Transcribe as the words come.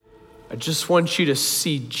I just want you to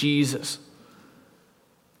see Jesus.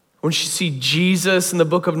 I want you to see Jesus in the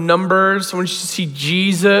book of Numbers. I want you to see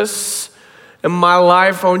Jesus in my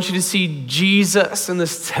life. I want you to see Jesus in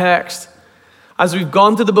this text. As we've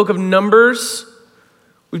gone through the book of Numbers,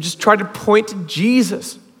 we've just tried to point to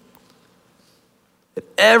Jesus. At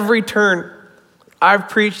every turn, I've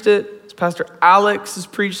preached it, Pastor Alex has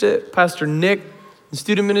preached it, Pastor Nick in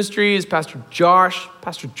student ministry, as Pastor Josh,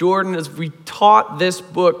 Pastor Jordan, as we taught this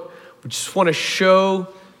book, we just want to show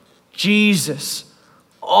Jesus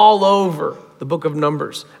all over the book of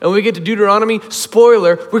Numbers. And when we get to Deuteronomy,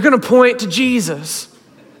 spoiler, we're going to point to Jesus.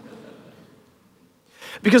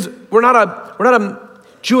 Because we're not a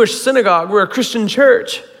Jewish synagogue, we're a Christian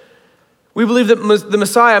church. We believe that the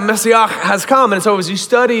Messiah has come. And so as you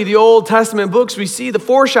study the Old Testament books, we see the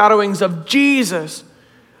foreshadowings of Jesus.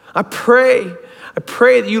 I pray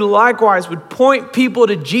that you likewise would point people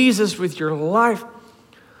to Jesus with your life.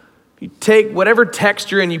 You take whatever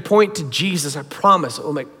text you're in, you point to Jesus, I promise it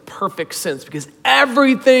will make perfect sense, because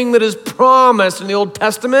everything that is promised in the Old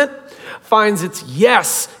Testament finds its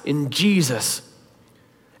yes in Jesus.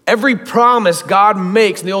 Every promise God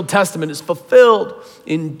makes in the Old Testament is fulfilled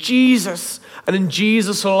in Jesus and in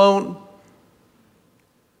Jesus alone.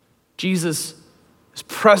 Jesus is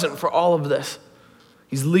present for all of this.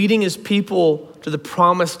 He's leading his people to the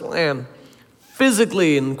promised land,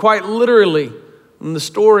 physically and quite literally. In the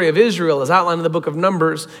story of Israel, as outlined in the book of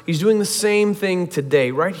Numbers, he's doing the same thing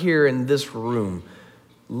today, right here in this room,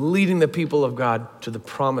 leading the people of God to the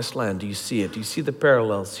promised land. Do you see it? Do you see the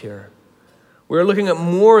parallels here? We're looking at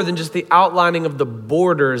more than just the outlining of the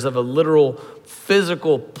borders of a literal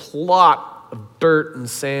physical plot of dirt and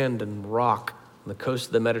sand and rock on the coast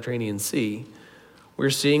of the Mediterranean Sea.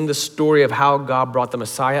 We're seeing the story of how God brought the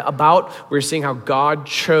Messiah about. We're seeing how God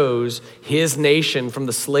chose his nation from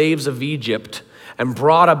the slaves of Egypt and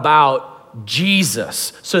brought about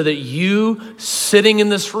Jesus so that you sitting in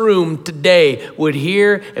this room today would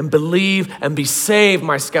hear and believe and be saved,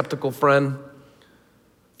 my skeptical friend.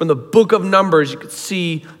 From the book of Numbers, you could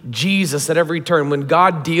see Jesus at every turn. When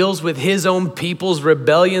God deals with his own people's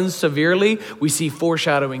rebellions severely, we see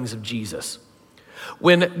foreshadowings of Jesus.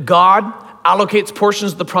 When God allocates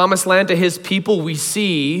portions of the promised land to his people, we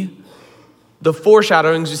see the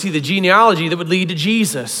foreshadowings, we see the genealogy that would lead to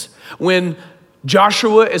Jesus. When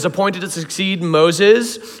Joshua is appointed to succeed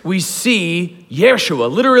Moses, we see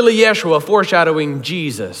Yeshua, literally Yeshua, foreshadowing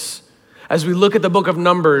Jesus. As we look at the book of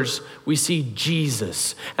Numbers, we see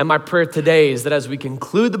Jesus. And my prayer today is that as we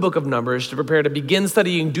conclude the book of Numbers to prepare to begin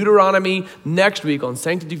studying Deuteronomy next week on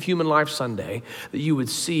Sanctity of Human Life Sunday, that you would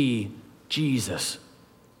see Jesus.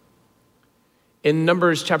 In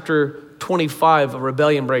Numbers chapter 25, a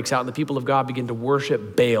rebellion breaks out and the people of God begin to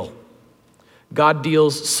worship Baal. God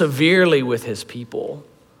deals severely with his people.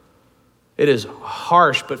 It is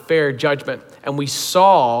harsh but fair judgment. And we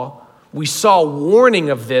saw warning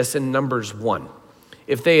of this in Numbers 1.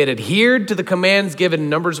 If they had adhered to the commands given in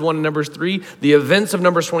Numbers 1 and Numbers 3, the events of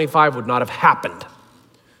Numbers 25 would not have happened.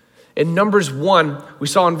 In Numbers 1, we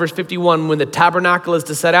saw in verse 51, when the tabernacle is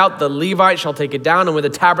to set out, the Levite shall take it down, and when the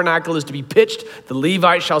tabernacle is to be pitched, the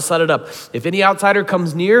Levite shall set it up. If any outsider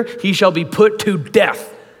comes near, he shall be put to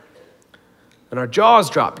death. And our jaws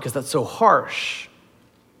drop because that's so harsh.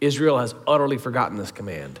 Israel has utterly forgotten this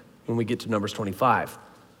command when we get to Numbers 25.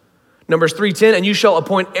 Numbers 3:10, and you shall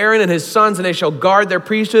appoint Aaron and his sons, and they shall guard their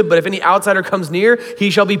priesthood, but if any outsider comes near, he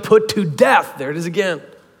shall be put to death. There it is again.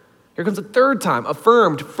 Here comes a third time,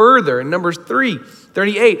 affirmed further in Numbers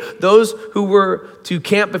 3:38. Those who were to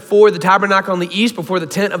camp before the tabernacle on the east, before the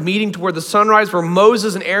tent of meeting toward the sunrise, were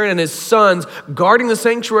Moses and Aaron and his sons, guarding the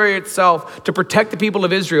sanctuary itself to protect the people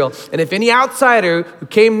of Israel. And if any outsider who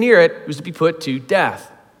came near it was to be put to death.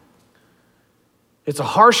 It's a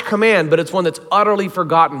harsh command, but it's one that's utterly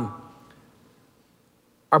forgotten.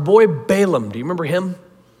 Our boy Balaam, do you remember him?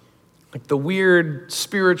 Like the weird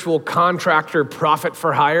spiritual contractor prophet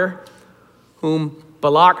for hire, whom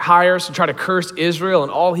Balak hires to try to curse Israel,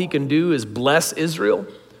 and all he can do is bless Israel.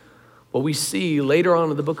 Well, we see later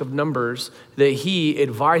on in the book of Numbers that he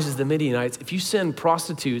advises the Midianites, if you send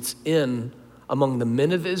prostitutes in among the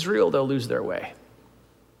men of Israel, they'll lose their way.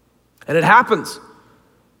 And it happens.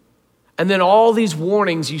 And then all these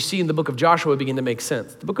warnings you see in the book of Joshua begin to make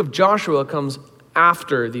sense. The book of Joshua comes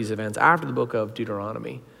after these events, after the book of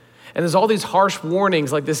Deuteronomy. And there's all these harsh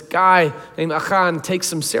warnings, like this guy named Achan takes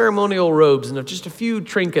some ceremonial robes and just a few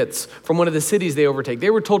trinkets from one of the cities they overtake. They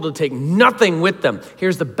were told to take nothing with them.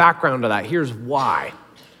 Here's the background to that. Here's why.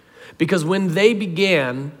 Because when they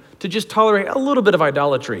began to just tolerate a little bit of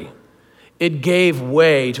idolatry, it gave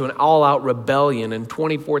way to an all-out rebellion, and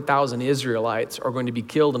 24,000 Israelites are going to be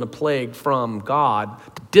killed in a plague from God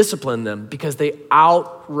to discipline them because they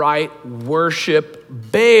outright worship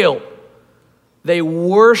Baal. They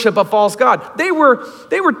worship a false god. They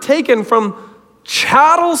were taken from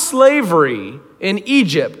chattel slavery in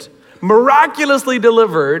Egypt, miraculously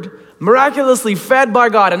delivered, miraculously fed by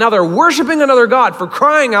God, and now they're worshiping another god for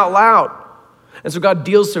crying out loud. And so God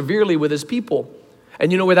deals severely with his people.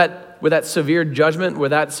 And you know where that severe judgment, where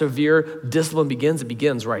that severe discipline begins? It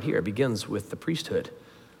begins right here. It begins with the priesthood.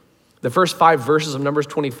 The first 5 verses of Numbers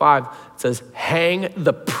 25 says, hang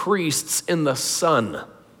the priests in the sun.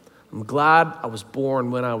 I'm glad I was born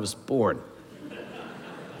when I was born.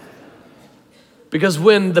 Because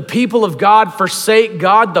when the people of God forsake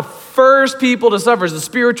God, the first people to suffer is the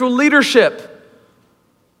spiritual leadership.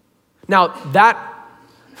 Now that,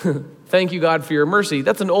 thank you God for your mercy,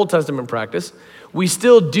 that's an Old Testament practice. We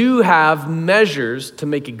still do have measures to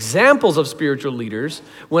make examples of spiritual leaders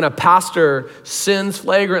when a pastor sins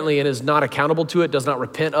flagrantly and is not accountable to it, does not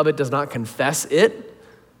repent of it, does not confess it.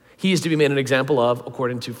 He is to be made an example of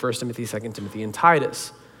according to 1 Timothy, 2 Timothy, and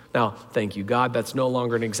Titus. Now, thank you, God, that's no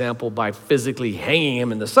longer an example by physically hanging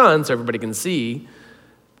him in the sun so everybody can see.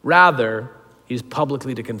 Rather, he's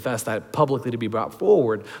publicly to confess that, publicly to be brought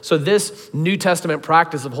forward. So this New Testament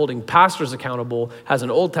practice of holding pastors accountable has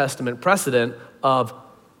an Old Testament precedent of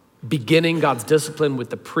beginning God's discipline with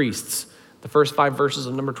the priests. The first 5 verses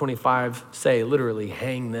of number 25 say literally,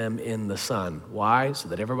 hang them in the sun. Why? So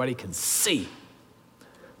that everybody can see.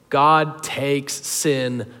 God takes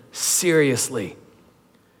sin seriously.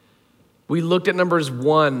 We looked at Numbers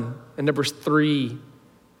 1 and Numbers 3.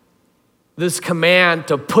 This command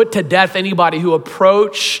to put to death anybody who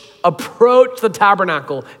approached the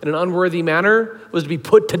tabernacle in an unworthy manner was to be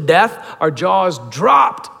put to death. Our jaws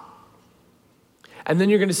dropped. And then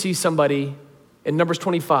you're going to see somebody in Numbers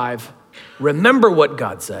 25 remember what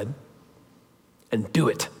God said and do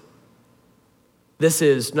it. This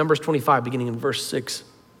is Numbers 25, beginning in verse 6.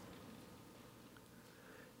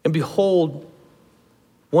 And behold,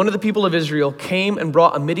 one of the people of Israel came and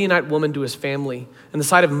brought a Midianite woman to his family in the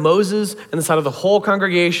sight of Moses and the sight of the whole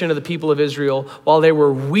congregation of the people of Israel while they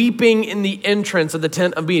were weeping in the entrance of the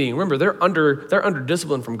tent of meeting. Remember, they're under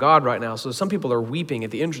discipline from God right now, so some people are weeping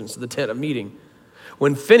at the entrance of the tent of meeting.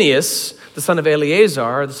 When Phinehas, the son of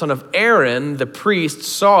Eleazar, the son of Aaron, the priest,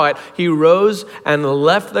 saw it, he rose and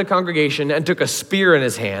left the congregation and took a spear in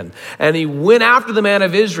his hand. And he went after the man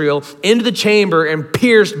of Israel into the chamber and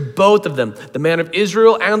pierced both of them, the man of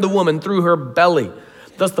Israel and the woman, through her belly.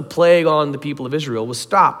 Thus the plague on the people of Israel was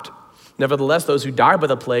stopped. Nevertheless, those who died by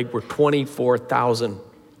the plague were 24,000.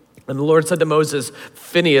 And the Lord said to Moses,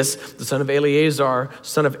 Phinehas, the son of Eleazar,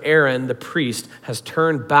 son of Aaron, the priest, has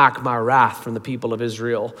turned back my wrath from the people of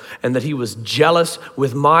Israel, and that he was jealous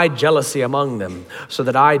with my jealousy among them, so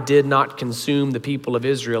that I did not consume the people of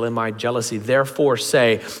Israel in my jealousy. Therefore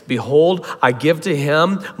say, behold, I give to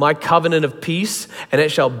him my covenant of peace, and it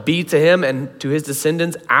shall be to him and to his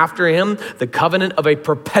descendants after him the covenant of a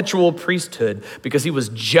perpetual priesthood, because he was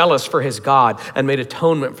jealous for his God and made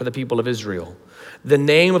atonement for the people of Israel. The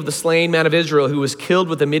name of the slain man of Israel who was killed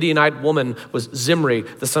with the Midianite woman was Zimri,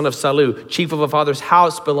 the son of Salu, chief of a father's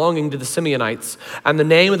house belonging to the Simeonites. And the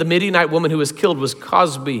name of the Midianite woman who was killed was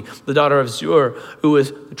Cosbi, the daughter of Zur, who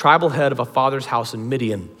was the tribal head of a father's house in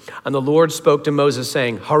Midian. And the Lord spoke to Moses,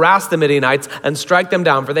 saying, harass the Midianites and strike them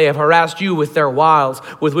down, for they have harassed you with their wiles,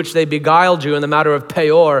 with which they beguiled you in the matter of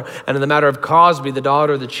Peor, and in the matter of Cosbi, the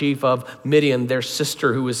daughter of the chief of Midian, their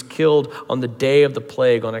sister, who was killed on the day of the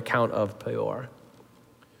plague on account of Peor.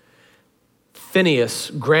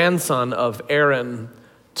 Phinehas, grandson of Aaron,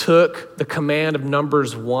 took the command of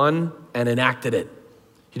Numbers 1 and enacted it.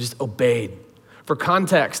 He just obeyed. For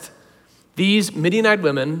context, these Midianite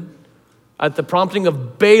women, at the prompting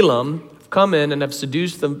of Balaam, have come in and have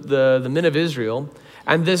seduced the men of Israel.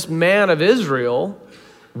 And this man of Israel,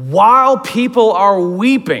 while people are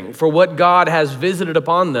weeping for what God has visited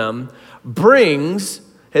upon them, brings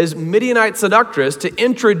his Midianite seductress to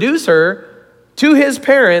introduce her to his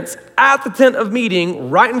parents at the tent of meeting,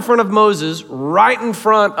 right in front of Moses, right in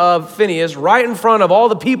front of Phinehas, right in front of all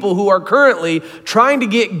the people who are currently trying to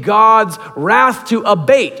get God's wrath to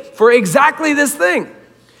abate for exactly this thing.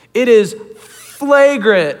 It is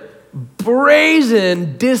flagrant,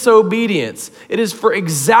 brazen disobedience. It is for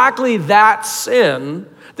exactly that sin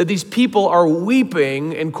that these people are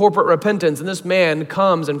weeping in corporate repentance, and this man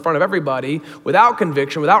comes in front of everybody without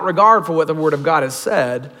conviction, without regard for what the word of God has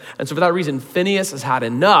said. And so for that reason, Phinehas has had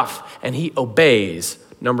enough, and he obeys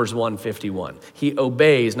Numbers 1:51. He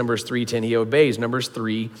obeys Numbers 3:10. He obeys Numbers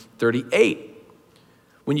 3:38.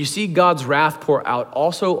 When you see God's wrath pour out,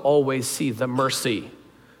 also always see the mercy.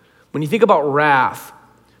 When you think about wrath,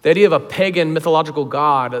 the idea of a pagan mythological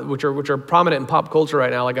god, which are prominent in pop culture right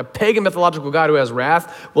now, like a pagan mythological god who has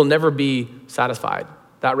wrath will never be satisfied.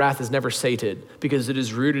 That wrath is never sated because it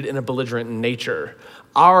is rooted in a belligerent nature.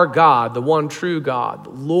 Our God, the one true God,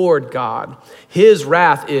 the Lord God, his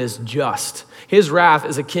wrath is just. His wrath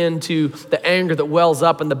is akin to the anger that wells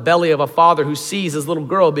up in the belly of a father who sees his little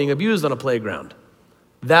girl being abused on a playground.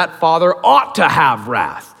 That father ought to have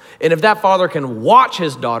wrath. And if that father can watch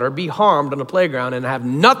his daughter be harmed on a playground and have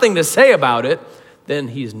nothing to say about it, then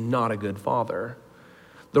he's not a good father.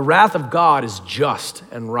 The wrath of God is just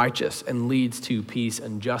and righteous and leads to peace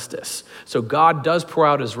and justice. So God does pour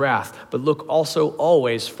out his wrath, but look also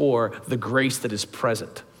always for the grace that is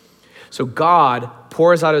present. So God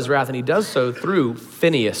pours out his wrath, and he does so through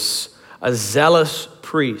Phinehas, a zealous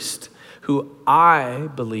priest, who I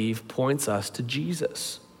believe points us to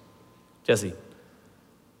Jesus. Jesse,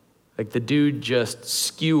 like the dude just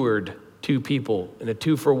skewered 2 people in a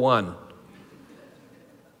 2-for-1.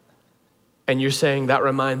 And you're saying that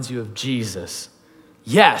reminds you of Jesus.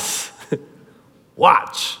 Yes.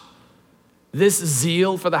 Watch. This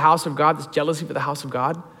zeal for the house of God, this jealousy for the house of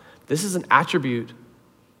God, this is an attribute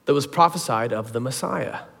that was prophesied of the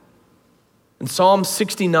Messiah. In Psalm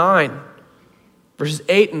 69, verses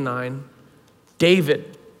 8 and 9,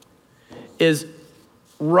 David is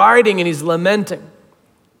writing and he's lamenting.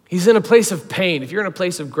 He's in a place of pain. If you're in a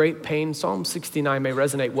place of great pain, Psalm 69 may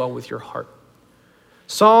resonate well with your heart.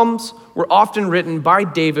 Psalms were often written by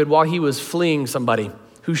David while he was fleeing somebody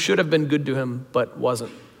who should have been good to him but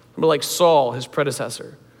wasn't. Remember, like Saul, his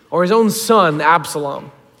predecessor, or his own son,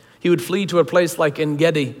 Absalom. He would flee to a place like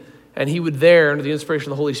En-Gedi, and he would there, under the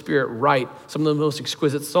inspiration of the Holy Spirit, write some of the most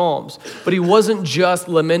exquisite psalms. But he wasn't just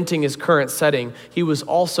lamenting his current setting. He was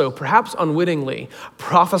also, perhaps unwittingly,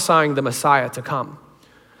 prophesying the Messiah to come.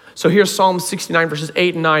 So here's Psalm 69, verses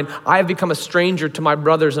 8 and 9. I have become a stranger to my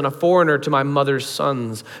brothers and a foreigner to my mother's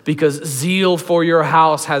sons, because zeal for your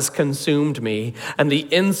house has consumed me, and the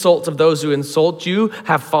insults of those who insult you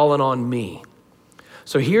have fallen on me.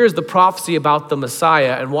 So here's the prophecy about the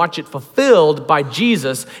Messiah, and watch it fulfilled by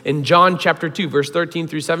Jesus in John chapter 2, verse 13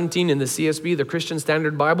 through 17 in the CSB, the Christian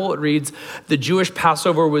Standard Bible. It reads, the Jewish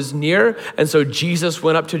Passover was near, and so Jesus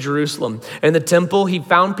went up to Jerusalem. In the temple, he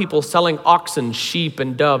found people selling oxen, sheep,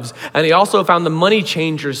 and doves, and he also found the money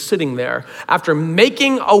changers sitting there. After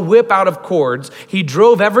making a whip out of cords, he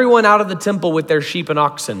drove everyone out of the temple with their sheep and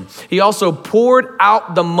oxen. He also poured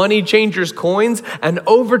out the money changers' coins and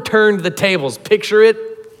overturned the tables. Picture it.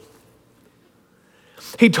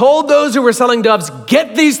 He told those who were selling doves,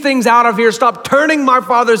 get these things out of here. Stop turning my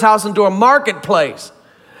Father's house into a marketplace.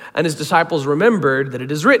 And his disciples remembered that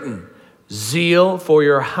it is written, zeal for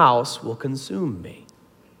your house will consume me.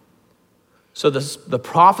 So the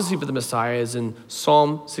prophecy for the Messiah is in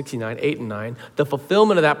Psalm 69, 8 and 9. The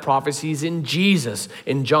fulfillment of that prophecy is in Jesus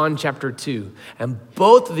in John chapter 2. And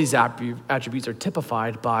both of these attributes are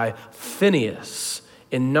typified by Phinehas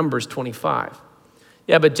in Numbers 25.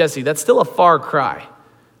 Yeah, but Jesse, that's still a far cry.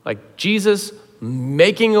 Like Jesus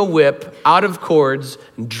making a whip out of cords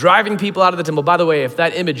and driving people out of the temple. By the way, if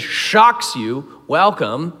that image shocks you,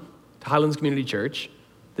 welcome to Highlands Community Church.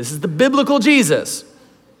 This is the biblical Jesus.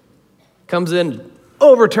 Comes in,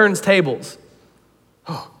 overturns tables.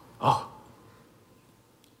 Oh.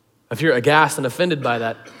 If you're aghast and offended by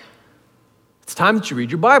that, it's time that you read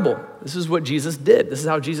your Bible. This is what Jesus did. This is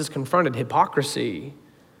how Jesus confronted hypocrisy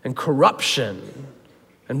and corruption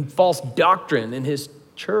and false doctrine in his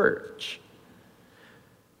church.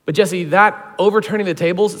 But Jesse, that overturning the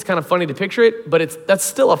tables, it's kind of funny to picture it, but that's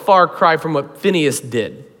still a far cry from what Phinehas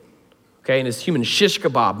did, okay, in his human shish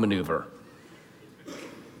kebab maneuver.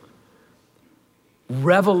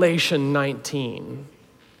 Revelation 19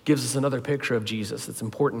 gives us another picture of Jesus that's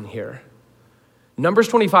important here. Numbers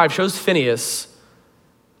 25 shows Phinehas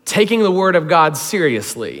taking the word of God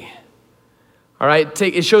seriously. All right,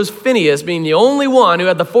 it shows Phinehas being the only one who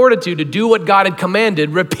had the fortitude to do what God had commanded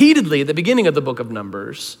repeatedly at the beginning of the book of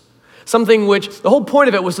Numbers. Something which, the whole point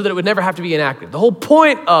of it was so that it would never have to be enacted. The whole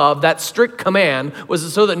point of that strict command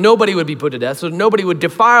was so that nobody would be put to death, so that nobody would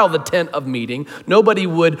defile the tent of meeting, nobody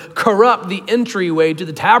would corrupt the entryway to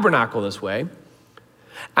the tabernacle this way.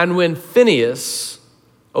 And when Phinehas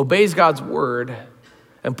obeys God's word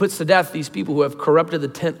and puts to death these people who have corrupted the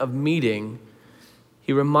tent of meeting,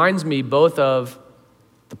 he reminds me both of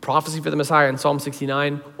the prophecy for the Messiah in Psalm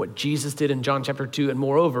 69, what Jesus did in John chapter 2, and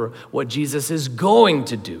moreover, what Jesus is going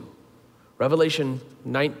to do. Revelation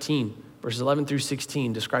 19, Verses 11 through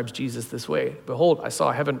 16 describes Jesus this way. Behold, I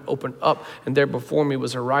saw heaven open up, and there before me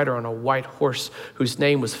was a rider on a white horse whose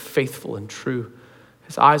name was Faithful and True.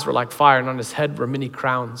 His eyes were like fire, and on his head were many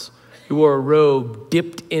crowns. He wore a robe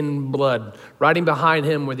dipped in blood. Riding behind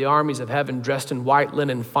him were the armies of heaven, dressed in white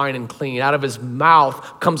linen, fine and clean. Out of his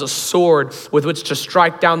mouth comes a sword with which to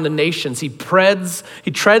strike down the nations. He treads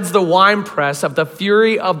the winepress of the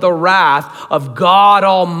fury of the wrath of God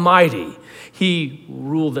Almighty. He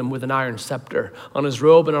ruled them with an iron scepter. On his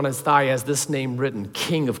robe and on his thigh he has this name written,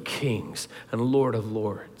 King of Kings and Lord of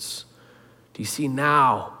Lords. Do you see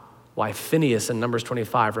now why Phineas in Numbers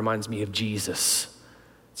 25 reminds me of Jesus?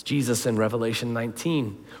 It's Jesus in Revelation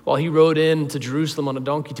 19. While he rode in to Jerusalem on a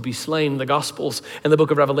donkey to be slain in the Gospels, in the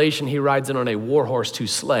book of Revelation, he rides in on a war horse to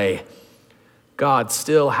slay. God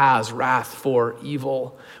still has wrath for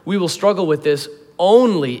evil. We will struggle with this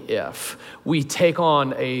only if we take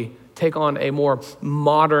on a more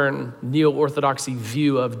modern neo-orthodoxy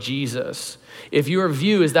view of Jesus. If your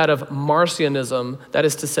view is that of Marcionism, that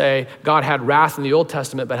is to say, God had wrath in the Old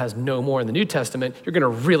Testament but has no more in the New Testament, you're going to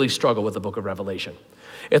really struggle with the book of Revelation.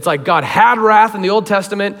 It's like God had wrath in the Old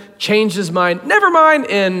Testament, changed his mind, never mind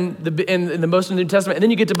in the most of the New Testament, and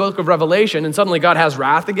then you get to the book of Revelation and suddenly God has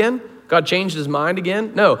wrath again? God changed his mind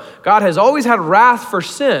again? No, God has always had wrath for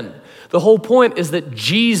sin. The whole point is that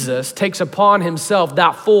Jesus takes upon himself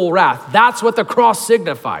that full wrath. That's what the cross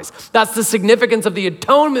signifies. That's the significance of the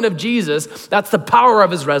atonement of Jesus. That's the power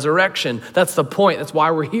of his resurrection. That's the point. That's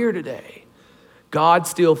why we're here today. God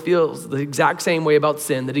still feels the exact same way about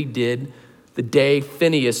sin that he did the day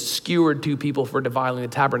Phineas skewered two people for defiling the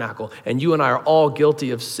tabernacle. And you and I are all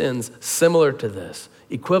guilty of sins similar to this,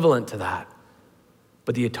 equivalent to that.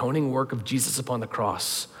 But the atoning work of Jesus upon the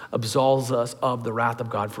cross absolves us of the wrath of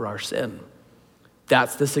God for our sin.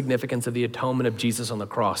 That's the significance of the atonement of Jesus on the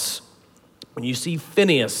cross. When you see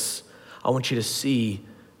Phineas, I want you to see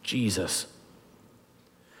Jesus.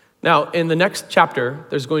 Now, in the next chapter,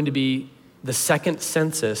 there's going to be the second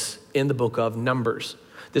census in the book of Numbers.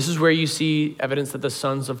 This is where you see evidence that the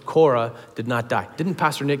sons of Korah did not die. Didn't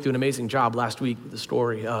Pastor Nick do an amazing job last week with the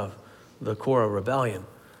story of the Korah rebellion?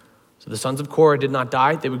 So the sons of Korah did not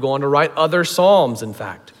die. They would go on to write other psalms, in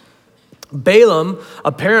fact. Balaam,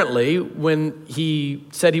 apparently, when he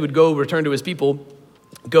said he would go return to his people,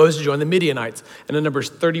 goes to join the Midianites. And in Numbers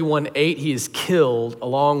 31:8, he is killed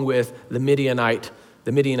along with the Midianite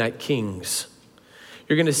kings.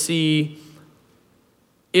 You're going to see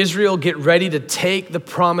Israel get ready to take the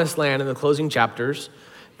promised land in the closing chapters.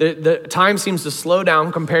 The time seems to slow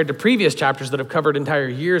down compared to previous chapters that have covered entire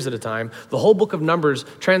years at a time. The whole book of Numbers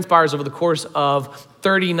transpires over the course of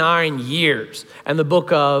 39 years. And the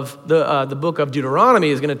book of Deuteronomy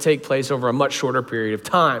is going to take place over a much shorter period of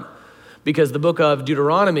time, because the book of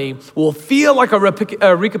Deuteronomy will feel like a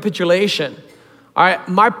recapitulation. All right,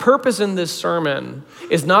 my purpose in this sermon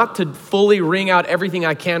is not to fully wring out everything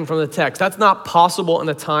I can from the text. That's not possible in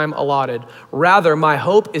the time allotted. Rather, my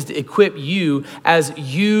hope is to equip you as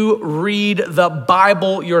you read the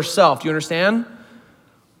Bible yourself. Do you understand? All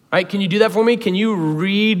right, can you do that for me? Can you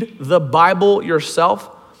read the Bible yourself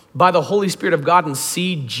by the Holy Spirit of God and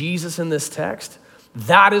see Jesus in this text?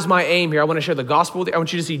 That is my aim here. I want to share the gospel with you. I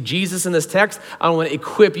want you to see Jesus in this text. I want to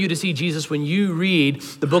equip you to see Jesus when you read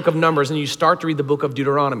the book of Numbers and you start to read the book of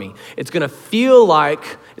Deuteronomy. It's going to feel like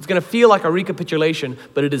a recapitulation,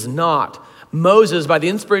 but it is not. Moses, by the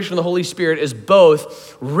inspiration of the Holy Spirit, is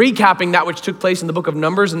both recapping that which took place in the book of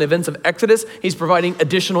Numbers and the events of Exodus. He's providing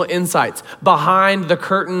additional insights behind the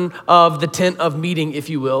curtain of the tent of meeting, if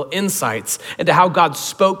you will, insights into how God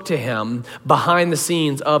spoke to him behind the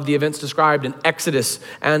scenes of the events described in Exodus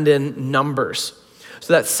and in Numbers.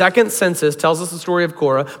 So that second census tells us the story of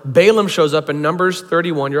Korah. Balaam shows up in Numbers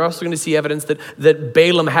 31. You're also going to see evidence that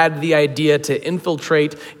Balaam had the idea to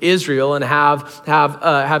infiltrate Israel and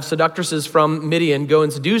have seductresses from Midian go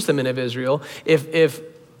and seduce the men of Israel. If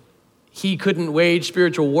he couldn't wage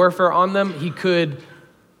spiritual warfare on them, he could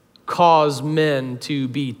cause men to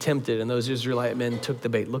be tempted, and those Israelite men took the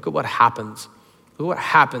bait. Look at what happens. Look at what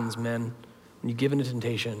happens, men, when you give in to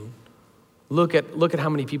temptation. Look at how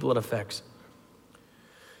many people it affects.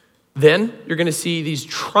 Then you're going to see these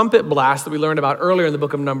trumpet blasts that we learned about earlier in the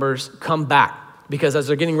book of Numbers come back, because as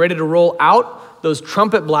they're getting ready to roll out, those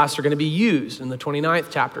trumpet blasts are going to be used in the 29th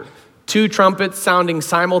chapter. 2 trumpets sounding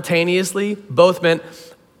simultaneously, both meant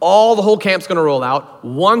The whole camp's gonna roll out.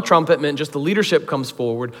 One trumpet meant just the leadership comes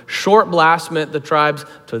forward. Short blast meant the tribes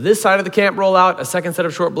to this side of the camp roll out. A second set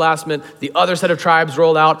of short blasts meant the other set of tribes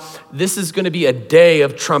roll out. This is gonna be a day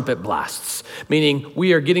of trumpet blasts, meaning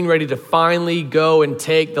we are getting ready to finally go and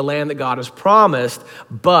take the land that God has promised,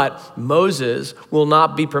 but Moses will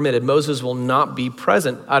not be permitted. Moses will not be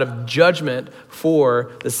present out of judgment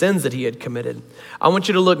for the sins that he had committed. I want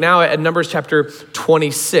you to look now at Numbers chapter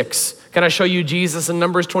 26. Can I show you Jesus in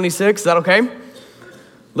Numbers 26? Is that okay?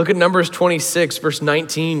 Look at Numbers 26, verse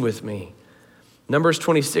 19 with me. Numbers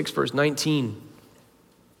 26, verse 19.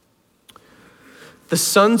 The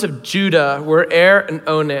sons of Judah were Er and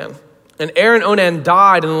Onan. And Er and Onan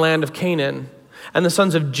died in the land of Canaan. And the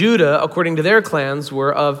sons of Judah, according to their clans,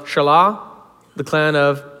 were of Shelah, the clan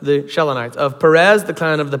of the Shelonites, of Perez, the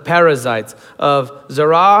clan of the Perizzites, of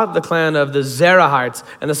Zerah, the clan of the Zerahites.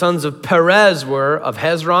 And the sons of Perez were of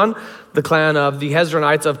Hezron, the clan of the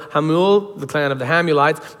Hezronites, of Hamul, the clan of the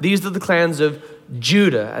Hamulites. These are the clans of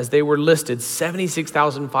Judah, as they were listed,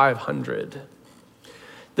 76,500.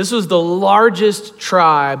 This was the largest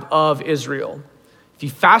tribe of Israel. If you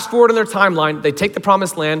fast forward in their timeline, they take the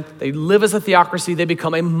promised land, they live as a theocracy, they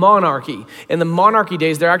become a monarchy. In the monarchy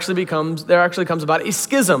days, there actually comes about a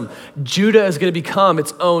schism. Judah is going to become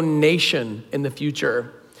its own nation in the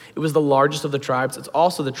future. It was the largest of the tribes. It's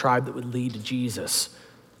also the tribe that would lead to Jesus.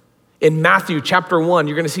 In Matthew chapter 1,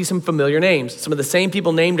 you're going to see some familiar names. Some of the same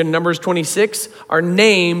people named in Numbers 26 are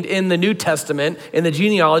named in the New Testament in the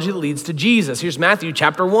genealogy that leads to Jesus. Here's Matthew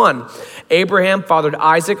chapter 1. Abraham fathered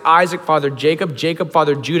Isaac. Isaac fathered Jacob. Jacob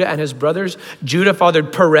fathered Judah and his brothers. Judah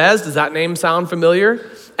fathered Perez. Does that name sound familiar?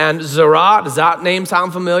 And Zerah, does that name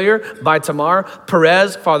sound familiar? By Tamar.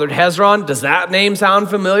 Perez fathered Hezron. Does that name sound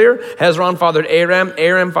familiar? Hezron fathered Aram.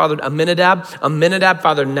 Aram fathered Aminadab. Aminadab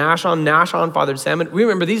fathered Nahshon. Nahshon fathered Salmon. We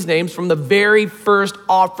remember these names from the very first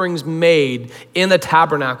offerings made in the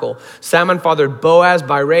tabernacle. Salmon fathered Boaz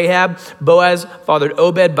by Rahab. Boaz fathered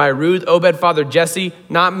Obed by Ruth. Obed fathered Jesse.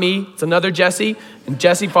 Not me, it's another Jesse. And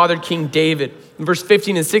Jesse fathered King David. In verse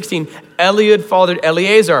 15 and 16, Eliud fathered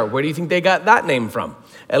Eleazar. Where do you think they got that name from?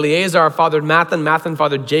 Eleazar fathered Mathan, Mathan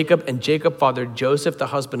fathered Jacob, and Jacob fathered Joseph, the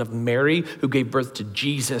husband of Mary, who gave birth to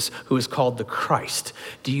Jesus, who is called the Christ.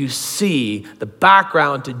 Do you see the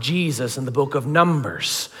background to Jesus in the book of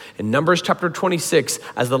Numbers? In Numbers chapter 26,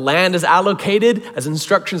 as the land is allocated, as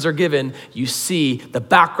instructions are given, you see the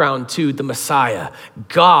background to the Messiah.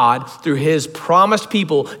 God, through his promised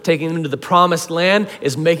people, taking them into the promised land,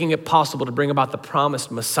 is making it possible to bring about the promised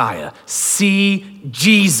Messiah. See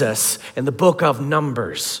Jesus in the book of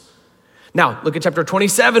Numbers. Now, look at chapter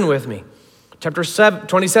 27 with me. Chapter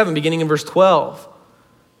 27, beginning in verse 12.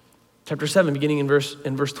 Chapter 7, beginning in verse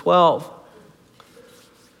 12.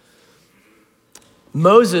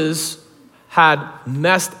 Moses had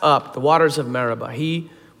messed up the waters of Meribah.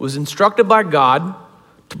 He was instructed by God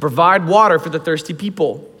to provide water for the thirsty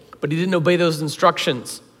people, but he didn't obey those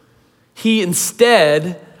instructions. He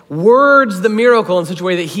instead words the miracle in such a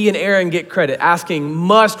way that he and Aaron get credit, asking,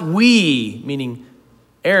 must we, meaning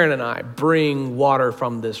Aaron and I, bring water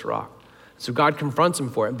from this rock? So God confronts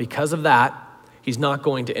him for it. And because of that, he's not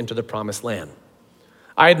going to enter the promised land.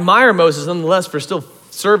 I admire Moses nonetheless for still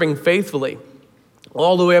serving faithfully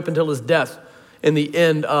all the way up until his death in the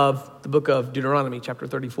end of the book of Deuteronomy, chapter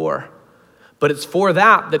 34. But it's for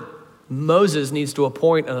that Moses needs to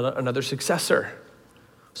appoint another successor.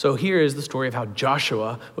 So here is the story of how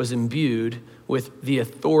Joshua was imbued with the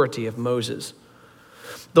authority of Moses.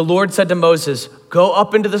 The Lord said to Moses, go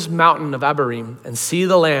up into this mountain of Abarim and see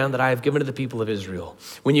the land that I have given to the people of Israel.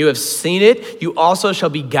 When you have seen it, you also shall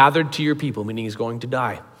be gathered to your people, meaning he's going to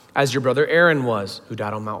die, as your brother Aaron was, who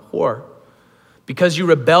died on Mount Hor. Because you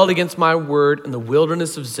rebelled against my word in the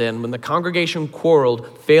wilderness of Zin, when the congregation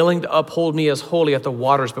quarreled, failing to uphold me as holy at the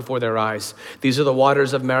waters before their eyes. These are the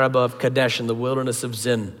waters of Meribah of Kadesh in the wilderness of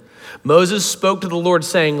Zin. Moses spoke to the Lord,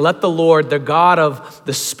 saying, let the Lord, the God of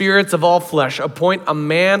the spirits of all flesh, appoint a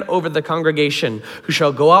man over the congregation who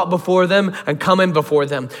shall go out before them and come in before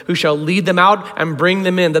them, who shall lead them out and bring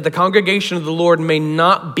them in, that the congregation of the Lord may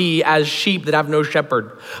not be as sheep that have no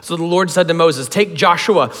shepherd. So the Lord said to Moses, take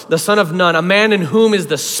Joshua, the son of Nun, a man in whom is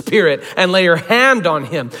the Spirit, and lay your hand on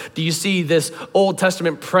him. Do you see this Old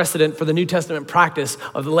Testament precedent for the New Testament practice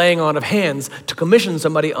of the laying on of hands to commission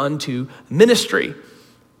somebody unto ministry?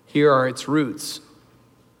 Here are its roots.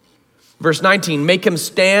 Verse 19, make him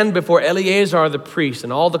stand before Eleazar the priest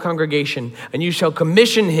and all the congregation, and you shall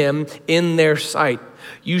commission him in their sight.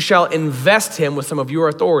 You shall invest him with some of your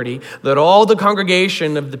authority, that all the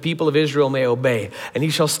congregation of the people of Israel may obey. And he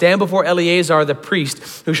shall stand before Eleazar the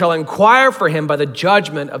priest, who shall inquire for him by the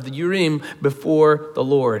judgment of the Urim before the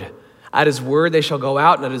Lord. At his word they shall go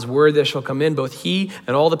out, and at his word they shall come in, both he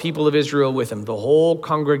and all the people of Israel with him, the whole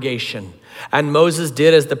congregation. And Moses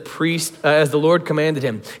did as the Lord commanded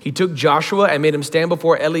him. He took Joshua and made him stand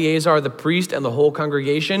before Eleazar the priest and the whole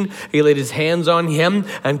congregation. He laid his hands on him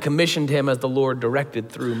and commissioned him as the Lord directed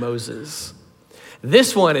through Moses.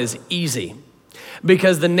 This one is easy,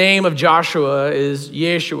 because the name of Joshua is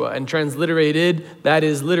Yeshua, and transliterated, that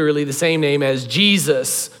is literally the same name as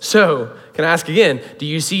Jesus. So, can I ask again, do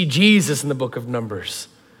you see Jesus in the book of Numbers?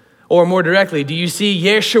 Or more directly, do you see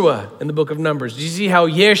Yeshua in the book of Numbers? Do you see how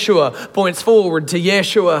Yeshua points forward to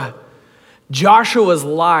Yeshua? Joshua's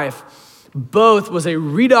life both was a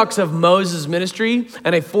redux of Moses' ministry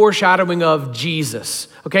and a foreshadowing of Jesus.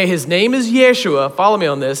 Okay, his name is Yeshua. Follow me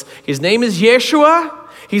on this. His name is Yeshua.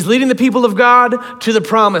 He's leading the people of God to the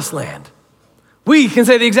promised land. We can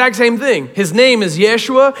say the exact same thing. His name is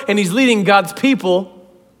Yeshua, and he's leading God's people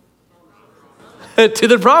to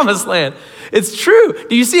the promised land. It's true.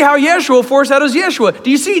 Do you see how Yeshua foreshadows Yeshua?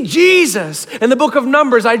 Do you see Jesus in the book of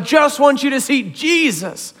Numbers? I just want you to see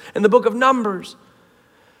Jesus in the book of Numbers.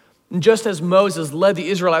 And just as Moses led the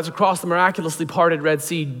Israelites across the miraculously parted Red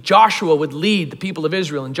Sea, Joshua would lead the people of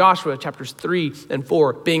Israel in Joshua chapters 3 and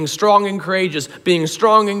 4, being strong and courageous, being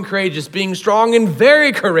strong and courageous, being strong and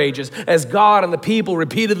very courageous, as God and the people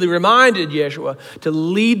repeatedly reminded Yeshua to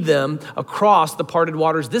lead them across the parted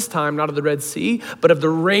waters, this time not of the Red Sea, but of the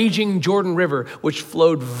raging Jordan River, which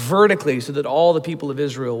flowed vertically so that all the people of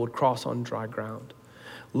Israel would cross on dry ground.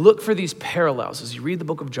 Look for these parallels as you read the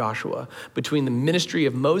book of Joshua between the ministry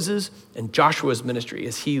of Moses and Joshua's ministry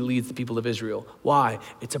as he leads the people of Israel. Why?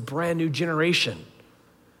 It's a brand new generation.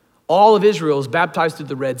 All of Israel is baptized through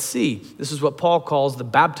the Red Sea. This is what Paul calls the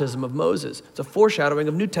baptism of Moses. It's a foreshadowing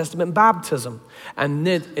of New Testament baptism. And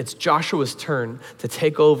then it's Joshua's turn to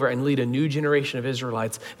take over and lead a new generation of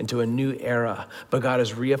Israelites into a new era. But God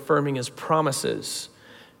is reaffirming his promises.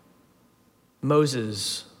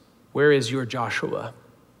 Moses, where is your Joshua?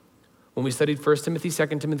 When we studied 1 Timothy,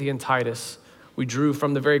 2 Timothy, and Titus, we drew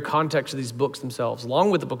from the very context of these books themselves,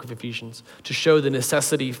 along with the book of Ephesians, to show the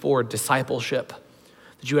necessity for discipleship.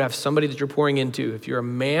 That you have somebody that you're pouring into. If you're a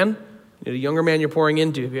man, a younger man you're pouring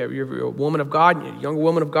into. If you're a woman of God, a younger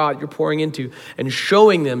woman of God you're pouring into, and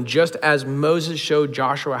showing them just as Moses showed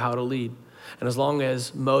Joshua how to lead. And as long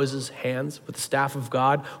as Moses' hands with the staff of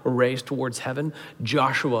God were raised towards heaven,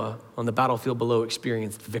 Joshua on the battlefield below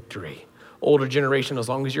experienced victory. Older generation, as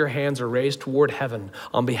long as your hands are raised toward heaven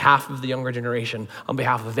on behalf of the younger generation, on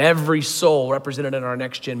behalf of every soul represented in our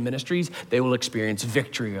next gen ministries, they will experience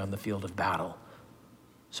victory on the field of battle.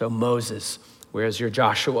 So Moses, where's your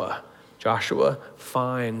Joshua? Joshua,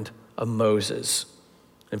 find a Moses.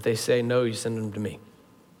 If they say no, you send them to me.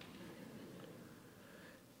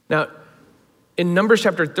 Now, in Numbers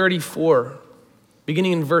chapter 34,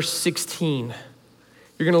 beginning in verse 16,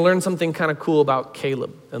 you're going to learn something kind of cool about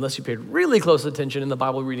Caleb. Unless you paid really close attention in the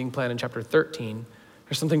Bible reading plan in chapter 13,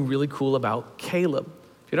 there's something really cool about Caleb.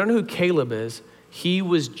 If you don't know who Caleb is, he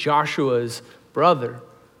was Joshua's brother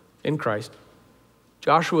in Christ,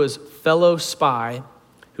 Joshua's fellow spy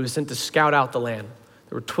who was sent to scout out the land.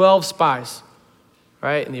 There were 12 spies,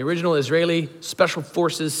 right? In the original Israeli Special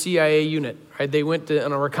Forces CIA unit, right? They went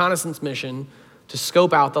on a reconnaissance mission to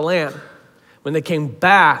scope out the land. When they came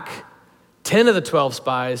back, 10 of the 12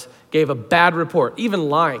 spies gave a bad report, even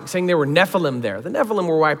lying, saying there were Nephilim there. The Nephilim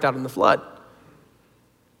were wiped out in the flood.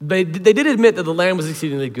 They did admit that the land was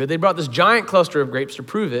exceedingly good. They brought this giant cluster of grapes to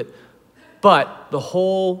prove it, but the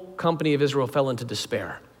whole company of Israel fell into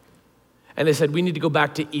despair. And they said, we need to go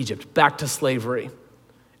back to Egypt, back to slavery.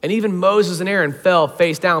 And even Moses and Aaron fell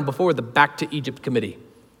face down before the Back to Egypt committee.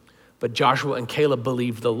 But Joshua and Caleb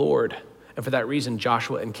believed the Lord. And for that reason,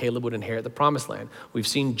 Joshua and Caleb would inherit the promised land. We've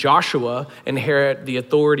seen Joshua inherit the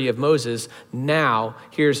authority of Moses. Now,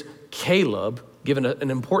 here's Caleb given an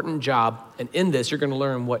important job. And in this, you're going to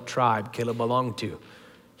learn what tribe Caleb belonged to.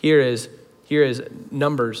 Here is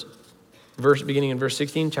Numbers, beginning in verse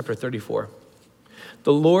 16, chapter 34.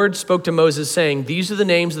 The Lord spoke to Moses, saying, these are the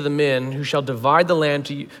names of the men who shall divide the land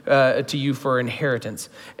to you for inheritance.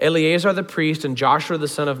 Eleazar the priest and Joshua the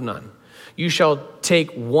son of Nun. You shall take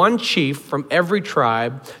one chief from every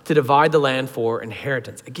tribe to divide the land for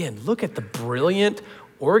inheritance. Again, look at the brilliant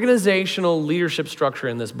organizational leadership structure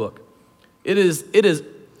in this book. It is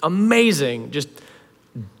amazing, just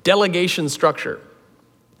delegation structure.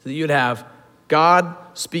 So you'd have God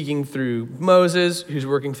speaking through Moses, who's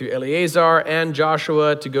working through Eleazar and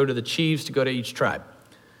Joshua to go to the chiefs, to go to each tribe.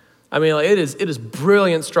 I mean, it is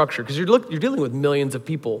brilliant structure because you're dealing with millions of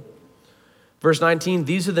people. Verse 19,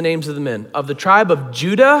 these are the names of the men. Of the tribe of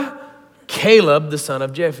Judah, Caleb, the son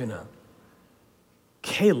of Jephunneh.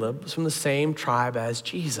 Caleb was from the same tribe as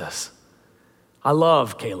Jesus. I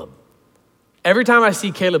love Caleb. Every time I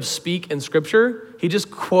see Caleb speak in scripture, he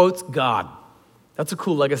just quotes God. That's a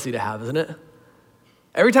cool legacy to have, isn't it?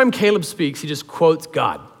 Every time Caleb speaks, he just quotes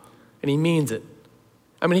God, and he means it.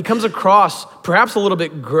 I mean, he comes across perhaps a little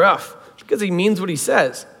bit gruff because he means what he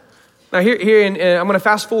says. Now I'm going to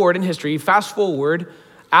fast forward in history. Fast forward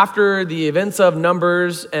after the events of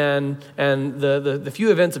Numbers and the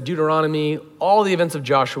few events of Deuteronomy, all the events of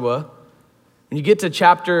Joshua. When you get to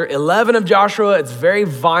chapter 11 of Joshua, it's very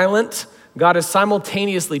violent. God is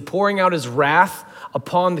simultaneously pouring out his wrath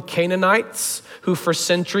upon the Canaanites, who for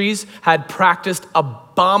centuries had practiced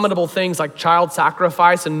abominable things like child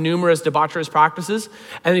sacrifice and numerous debaucherous practices.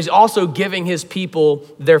 And he's also giving his people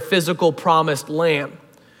their physical promised land.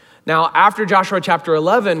 Now, after Joshua chapter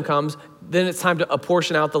 11 comes, then it's time to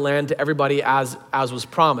apportion out the land to everybody as was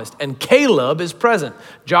promised. And Caleb is present.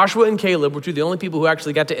 Joshua and Caleb were two of the only people who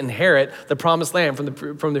actually got to inherit the promised land from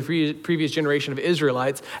the previous generation of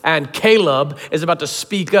Israelites. And Caleb is about to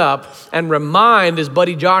speak up and remind his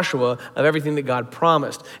buddy Joshua of everything that God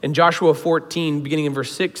promised. In Joshua 14, beginning in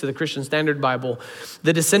verse 6 of the Christian Standard Bible,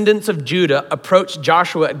 the descendants of Judah approached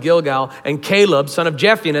Joshua at Gilgal, and Caleb, son of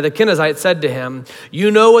Jephunneh, the Kenizzite, said to him,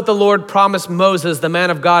 "You know what the Lord promised Moses, the man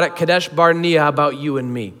of God at Kadesh Barnea, about you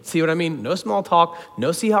and me." See what I mean? No small talk, no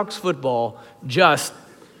Seahawks football, just,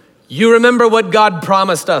 you remember what God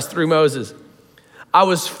promised us through Moses. I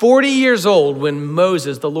was 40 years old when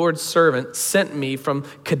Moses, the Lord's servant, sent me from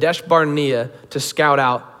Kadesh Barnea to scout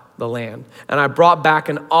out the land. And I brought back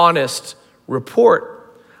an honest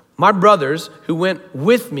report. My brothers who went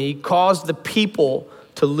with me caused the people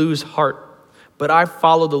to lose heart, but I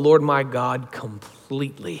followed the Lord my God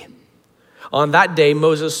completely. On that day,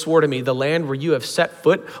 Moses swore to me, the land where you have set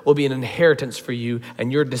foot will be an inheritance for you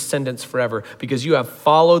and your descendants forever, because you have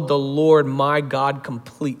followed the Lord my God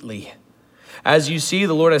completely. As you see,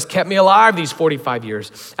 the Lord has kept me alive these 45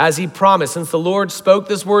 years, as he promised. Since the Lord spoke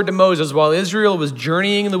this word to Moses while Israel was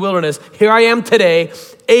journeying in the wilderness, here I am today,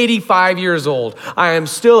 85 years old. I am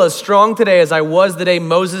still as strong today as I was the day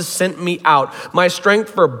Moses sent me out. My strength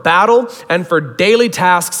for battle and for daily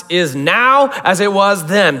tasks is now as it was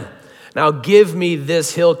then. Now give me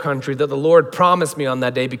this hill country that the Lord promised me on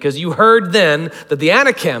that day, because you heard then that the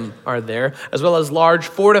Anakim are there, as well as large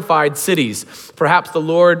fortified cities. Perhaps the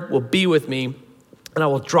Lord will be with me, and I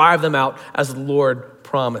will drive them out as the Lord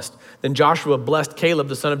promised. Then Joshua blessed Caleb,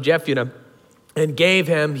 the son of Jephunneh, and gave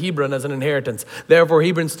him Hebron as an inheritance. Therefore,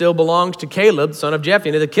 Hebron still belongs to Caleb, son of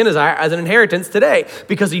Jephunneh, the Kenizzite, as an inheritance today,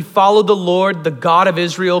 because he followed the Lord, the God of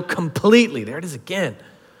Israel, completely. There it is again.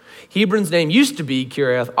 Hebron's name used to be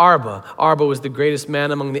Kiriath Arba. Arba was the greatest man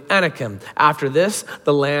among the Anakim. After this,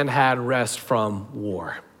 the land had rest from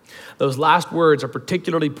war. Those last words are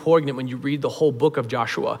particularly poignant when you read the whole book of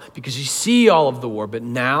Joshua, because you see all of the war, but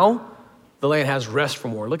now the land has rest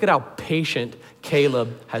from war. Look at how patient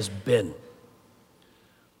Caleb has been.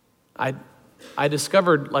 I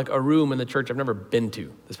discovered like a room in the church I've never been to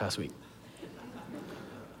this past week.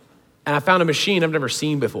 And I found a machine I've never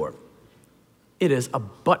seen before. It is a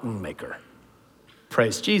button maker.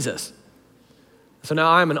 Praise Jesus. So now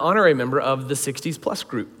I'm an honorary member of the 60s plus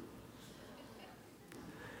group.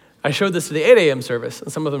 I showed this to the 8 a.m. service,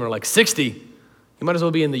 and some of them are like, 60? You might as well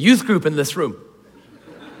be in the youth group in this room.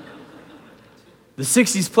 The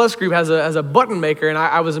 60s plus group has a button maker, and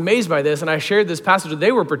I was amazed by this, and I shared this passage.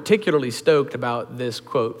 They were particularly stoked about this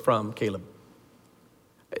quote from Caleb.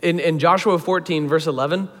 In Joshua 14, verse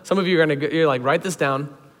 11, some of you you're like, write this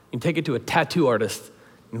down. You can take it to a tattoo artist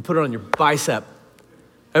and put it on your bicep.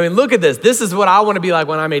 I mean, look at this. This is what I want to be like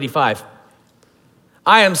when I'm 85.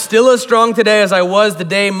 I am still as strong today as I was the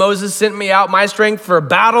day Moses sent me out. My strength for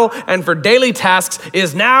battle and for daily tasks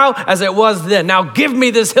is now as it was then. Now give me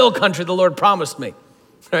this hill country the Lord promised me.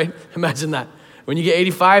 Right? Imagine that. When you get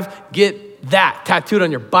 85, get that tattooed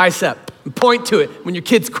on your bicep and point to it when your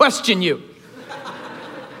kids question you.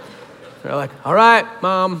 They're like, all right,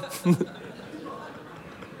 Mom.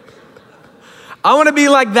 I want to be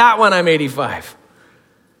like that when I'm 85.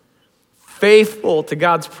 Faithful to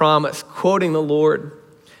God's promise, quoting the Lord.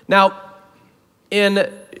 Now,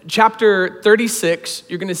 in chapter 36,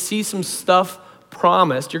 you're going to see some stuff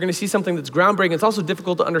promised. You're going to see something that's groundbreaking. It's also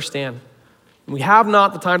difficult to understand. We have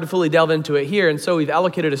not the time to fully delve into it here, and so we've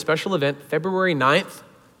allocated a special event, February 9th,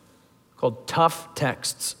 called Tough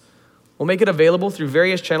Texts. We'll make it available through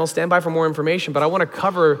various channels. Stand by for more information, but I want to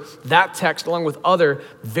cover that text along with other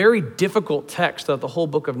very difficult texts throughout the whole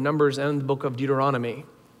book of Numbers and the book of Deuteronomy.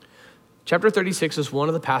 Chapter 36 is one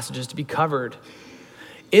of the passages to be covered.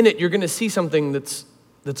 In it, you're going to see something that's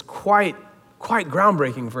quite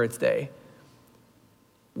groundbreaking for its day.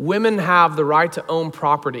 Women have the right to own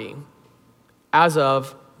property as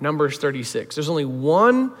of Numbers 36. There's only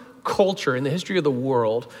one culture in the history of the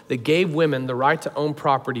world that gave women the right to own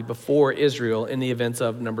property before Israel in the events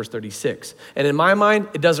of Numbers 36. And in my mind,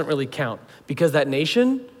 it doesn't really count because that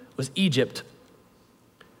nation was Egypt.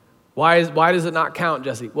 Why does it not count,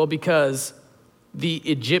 Jesse? Well, because the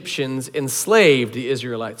Egyptians enslaved the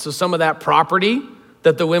Israelites. So some of that property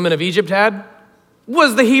that the women of Egypt had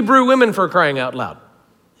was the Hebrew women, for crying out loud.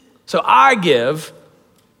 So I give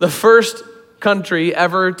the first country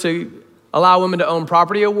ever to allow women to own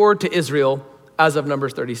property award to Israel as of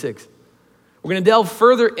Numbers 36. We're going to delve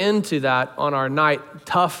further into that on our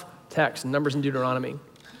tough text, Numbers and Deuteronomy.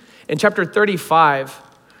 In chapter 35,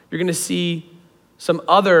 you're going to see some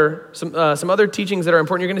other teachings that are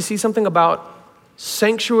important. You're going to see something about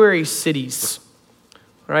sanctuary cities,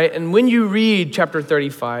 right? And when you read chapter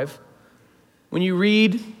 35, when you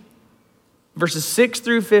read verses 6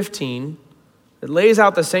 through 15, it lays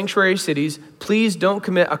out the sanctuary cities. Please don't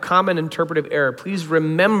commit a common interpretive error. Please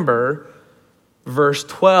remember verse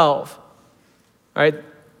 12, right?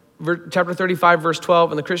 Chapter 35, verse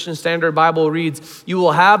 12 in the Christian Standard Bible reads, "You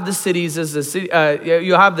will have the cities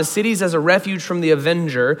as a refuge from the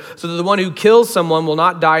avenger, so that the one who kills someone will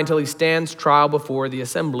not die until he stands trial before the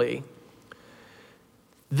assembly."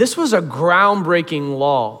 This was a groundbreaking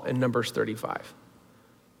law in Numbers 35.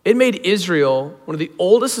 It made Israel one of the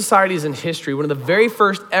oldest societies in history, one of the very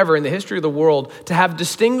first ever in the history of the world to have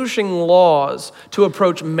distinguishing laws to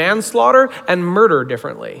approach manslaughter and murder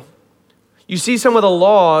differently. You see some of the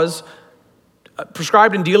laws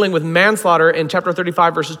prescribed in dealing with manslaughter in chapter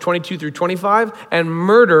 35, verses 22 through 25, and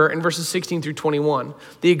murder in verses 16 through 21.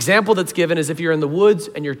 The example that's given is if you're in the woods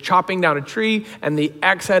and you're chopping down a tree and the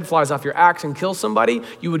axe head flies off your axe and kills somebody,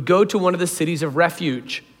 you would go to one of the cities of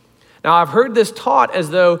refuge. Now, I've heard this taught as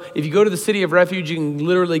though if you go to the city of refuge, you can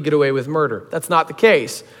literally get away with murder. That's not the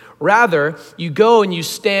case. Rather, you go and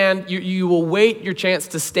you will wait your chance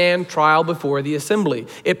to stand trial before the assembly.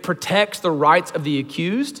 It protects the rights of the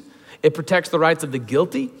accused. It protects the rights of the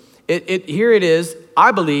guilty. Here it is,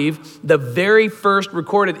 I believe, the very first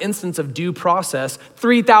recorded instance of due process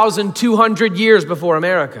 3,200 years before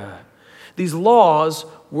America. These laws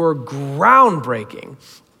were groundbreaking.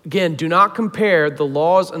 Again, do not compare the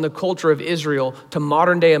laws and the culture of Israel to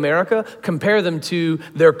modern day America. Compare them to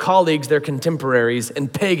their colleagues, their contemporaries in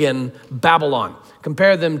pagan Babylon.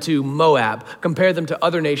 Compare them to Moab. Compare them to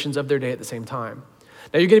other nations of their day at the same time.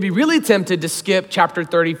 Now you're going to be really tempted to skip chapter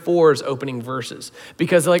 34's opening verses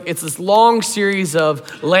because it's this long series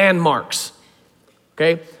of landmarks,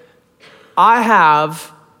 okay? I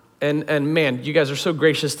have, and man, you guys are so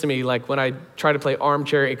gracious to me, like when I try to play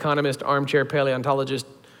armchair economist, armchair paleontologist,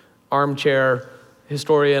 armchair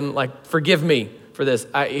historian, forgive me for this.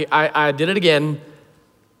 I did it again.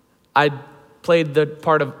 I played the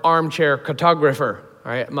part of armchair cartographer,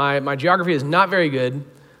 all right? My geography is not very good,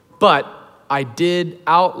 but I did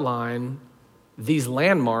outline these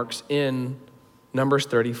landmarks in Numbers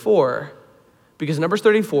 34 because Numbers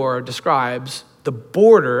 34 describes the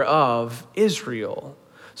border of Israel.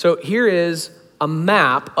 So here is a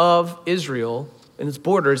map of Israel and its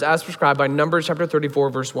borders as prescribed by Numbers chapter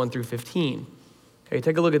 34, verse 1 through 15. Okay,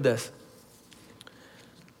 take a look at this.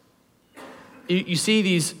 You see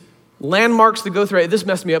these landmarks that go through it. This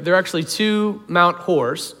messed me up. There are actually two Mount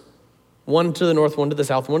Hors, one to the north, one to the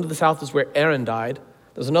south. One to the south is where Aaron died.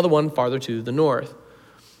 There's another one farther to the north.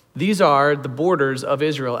 These are the borders of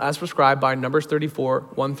Israel as prescribed by Numbers 34,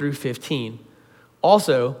 1 through 15.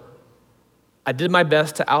 Also, I did my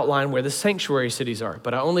best to outline where the sanctuary cities are,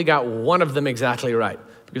 but I only got one of them exactly right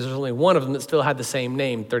because there's only one of them that still had the same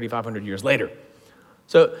name 3,500 years later.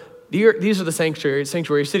 So these are the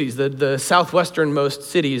sanctuary cities. The southwesternmost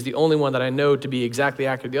city is the only one that I know to be exactly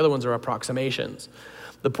accurate. The other ones are approximations.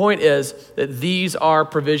 The point is that these are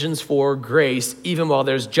provisions for grace even while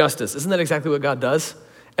there's justice. Isn't that exactly what God does?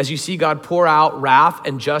 As you see God pour out wrath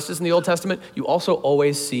and justice in the Old Testament, you also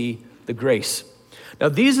always see the grace. Now,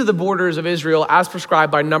 these are the borders of Israel as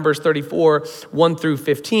prescribed by Numbers 34, 1 through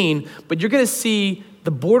 15, but you're going to see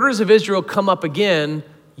the borders of Israel come up again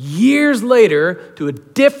years later to a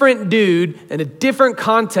different dude in a different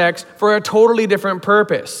context for a totally different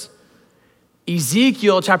purpose.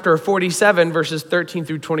 Ezekiel chapter 47, verses 13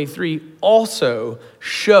 through 23 also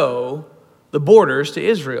show the borders to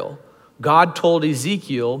Israel. God told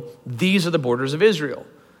Ezekiel, these are the borders of Israel.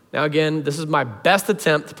 Now again, this is my best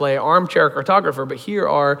attempt to play armchair cartographer, but here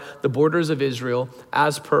are the borders of Israel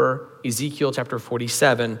as per Ezekiel chapter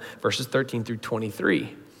 47, verses 13 through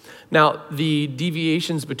 23. Now, the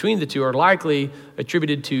deviations between the two are likely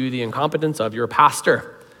attributed to the incompetence of your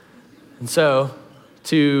pastor. And so,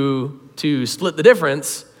 to split the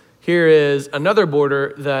difference, here is another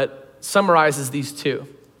border that summarizes these two.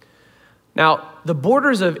 Now, the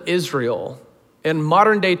borders of Israel in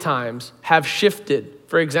modern day times have shifted.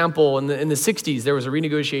 For example, in the 60s, there was a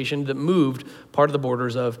renegotiation that moved part of the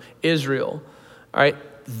borders of Israel. All right,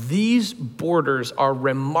 these borders are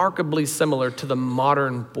remarkably similar to the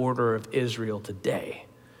modern border of Israel today.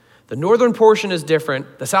 The northern portion is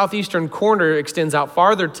different. The southeastern corner extends out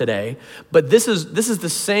farther today, but this is the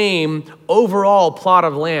same overall plot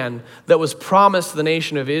of land that was promised to the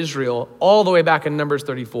nation of Israel all the way back in Numbers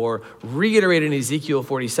 34, reiterated in Ezekiel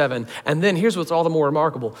 47. And then here's what's all the more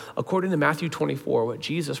remarkable. According to Matthew 24, what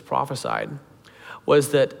Jesus prophesied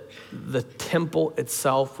was that the temple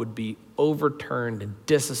itself would be overturned and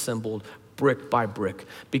disassembled brick by brick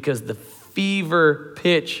because the fever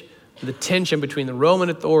pitch, the tension between the Roman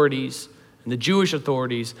authorities and the Jewish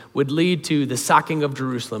authorities would lead to the sacking of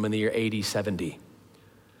Jerusalem in the year AD 70.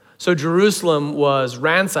 So Jerusalem was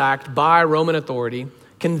ransacked by Roman authority.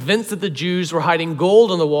 Convinced that the Jews were hiding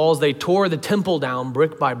gold on the walls, they tore the temple down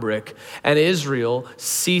brick by brick, and Israel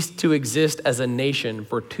ceased to exist as a nation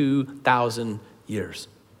for 2,000 years.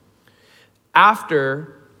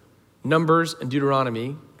 After Numbers and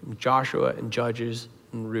Deuteronomy, Joshua and Judges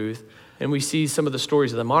and Ruth, and we see some of the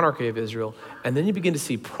stories of the monarchy of Israel, and then you begin to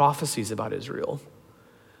see prophecies about Israel.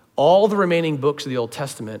 All the remaining books of the Old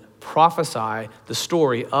Testament prophesy the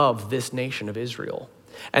story of this nation of Israel.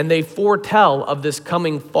 And they foretell of this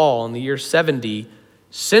coming fall in the year 70,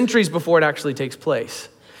 centuries before it actually takes place.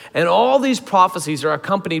 And all these prophecies are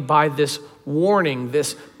accompanied by this warning,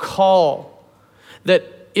 this call that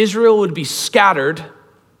Israel would be scattered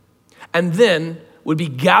and then would be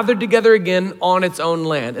gathered together again on its own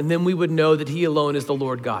land. And then we would know that he alone is the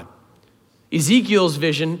Lord God. Ezekiel's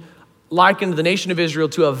vision likened the nation of Israel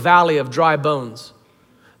to a valley of dry bones,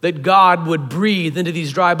 that God would breathe into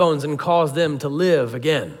these dry bones and cause them to live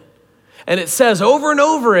again. And it says over and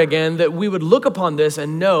over again that we would look upon this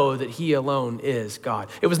and know that he alone is God.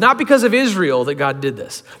 It was not because of Israel that God did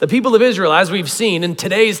this. The people of Israel, as we've seen in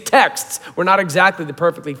today's texts, were not exactly the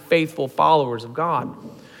perfectly faithful followers of God.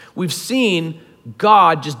 We've seen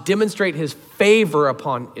God just demonstrate his favor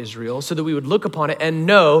upon Israel so that we would look upon it and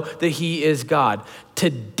know that he is God.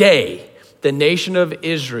 Today, the nation of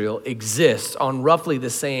Israel exists on roughly the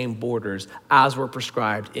same borders as were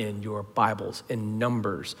prescribed in your Bibles, in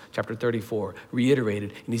Numbers chapter 34,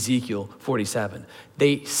 reiterated in Ezekiel 47.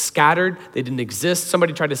 They scattered, they didn't exist.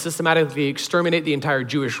 Somebody tried to systematically exterminate the entire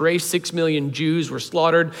Jewish race. 6 million Jews were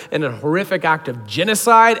slaughtered in a horrific act of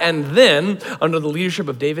genocide. And then, under the leadership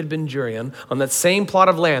of David Ben-Gurion, on that same plot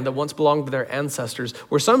of land that once belonged to their ancestors,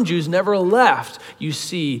 where some Jews never left, you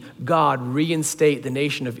see God reinstate the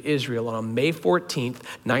nation of Israel. And on May 14th,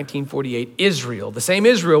 1948, Israel, the same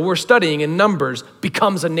Israel we're studying in Numbers,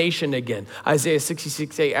 becomes a nation again. Isaiah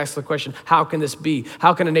 66:8 asks the question, how can this be?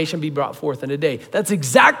 How can a nation be brought forth in a day? That's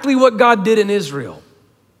exactly what God did in Israel.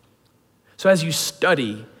 So as you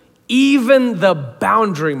study even the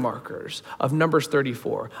boundary markers of Numbers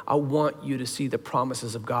 34, I want you to see the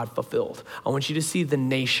promises of God fulfilled. I want you to see the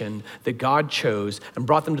nation that God chose and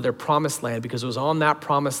brought them to their promised land, because it was on that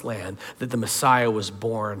promised land that the Messiah was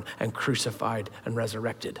born and crucified and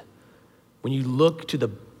resurrected. When you look to the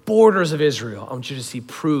borders of Israel, I want you to see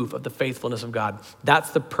proof of the faithfulness of God.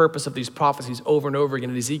 That's the purpose of these prophecies over and over again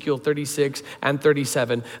in Ezekiel 36 and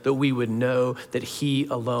 37, that we would know that he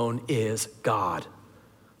alone is God.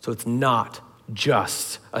 So it's not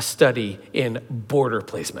just a study in border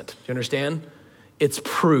placement. Do you understand? It's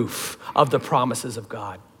proof of the promises of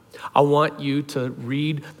God. I want you to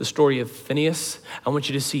read the story of Phineas. I want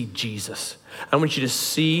you to see Jesus. I want you to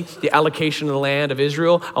see the allocation of the land of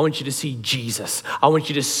Israel. I want you to see Jesus. I want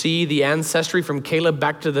you to see the ancestry from Caleb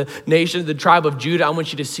back to the nation, the tribe of Judah. I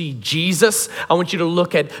want you to see Jesus. I want you to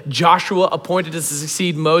look at Joshua appointed to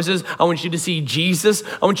succeed Moses. I want you to see Jesus.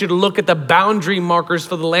 I want you to look at the boundary markers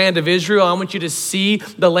for the land of Israel. I want you to see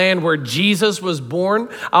the land where Jesus was born.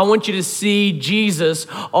 I want you to see Jesus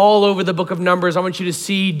all over the book of Numbers. I want you to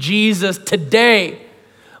see Jesus today.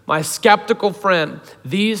 My skeptical friend,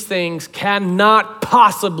 these things cannot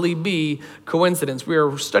possibly be coincidence. We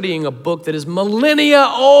are studying a book that is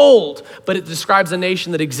millennia old, but it describes a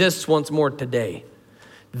nation that exists once more today.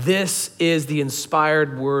 This is the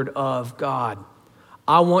inspired word of God.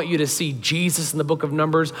 I want you to see Jesus in the book of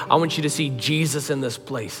Numbers. I want you to see Jesus in this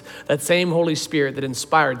place. That same Holy Spirit that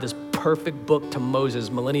inspired this perfect book to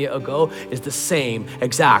Moses millennia ago is the same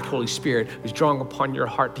exact Holy Spirit who's drawing upon your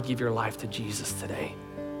heart to give your life to Jesus today.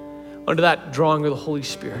 Under that drawing of the Holy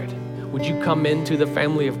Spirit, would you come into the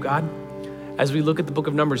family of God? As we look at the book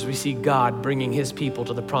of Numbers, we see God bringing his people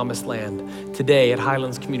to the promised land. Today at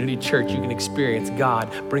Highlands Community Church, you can experience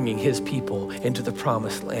God bringing his people into the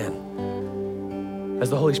promised land. As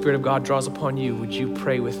the Holy Spirit of God draws upon you, would you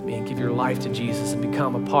pray with me and give your life to Jesus and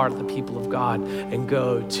become a part of the people of God and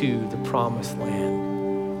go to the promised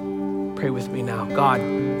land? Pray with me now. God,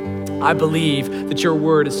 I believe that your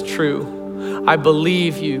word is true. I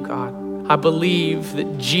believe you, God. I believe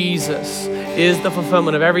that Jesus is the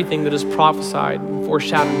fulfillment of everything that is prophesied and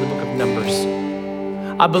foreshadowed in the book of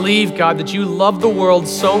Numbers. I believe, God, that you love the world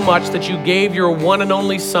so much that you gave your one and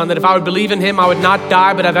only Son, that if I would believe in him, I would not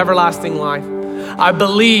die but have everlasting life. I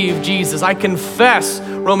believe, Jesus, I confess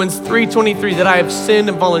Romans 3:23 that I have sinned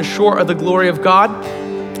and fallen short of the glory of God.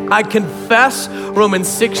 I confess Romans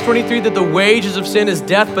 6:23 that the wages of sin is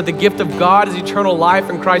death, but the gift of God is eternal life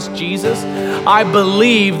in Christ Jesus. I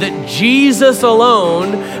believe that Jesus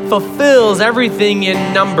alone fulfills everything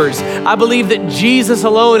in Numbers. I believe that Jesus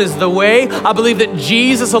alone is the way. I believe that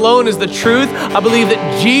Jesus alone is the truth. I believe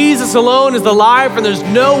that Jesus alone is the life, and there's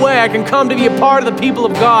no way I can come to be a part of the people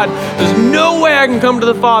of God. There's no way I can come to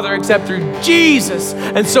the Father except through Jesus.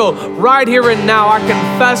 And so right here and now, I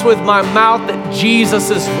confess with my mouth that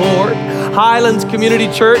Jesus is Lord. Highlands Community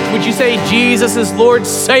Church, would you say Jesus is Lord?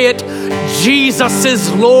 Say it. Jesus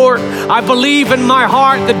is Lord. I believe in my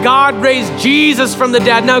heart that God raised Jesus from the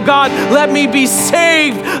dead. Now, God, let me be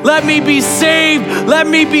saved. Let me be saved. Let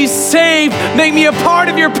me be saved. Make me a part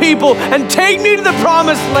of your people and take me to the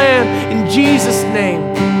promised land. In Jesus' name,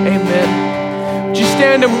 amen. Would you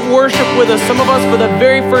stand and worship with us? Some of us for the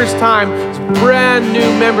very first time as brand new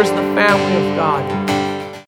members of the family of God.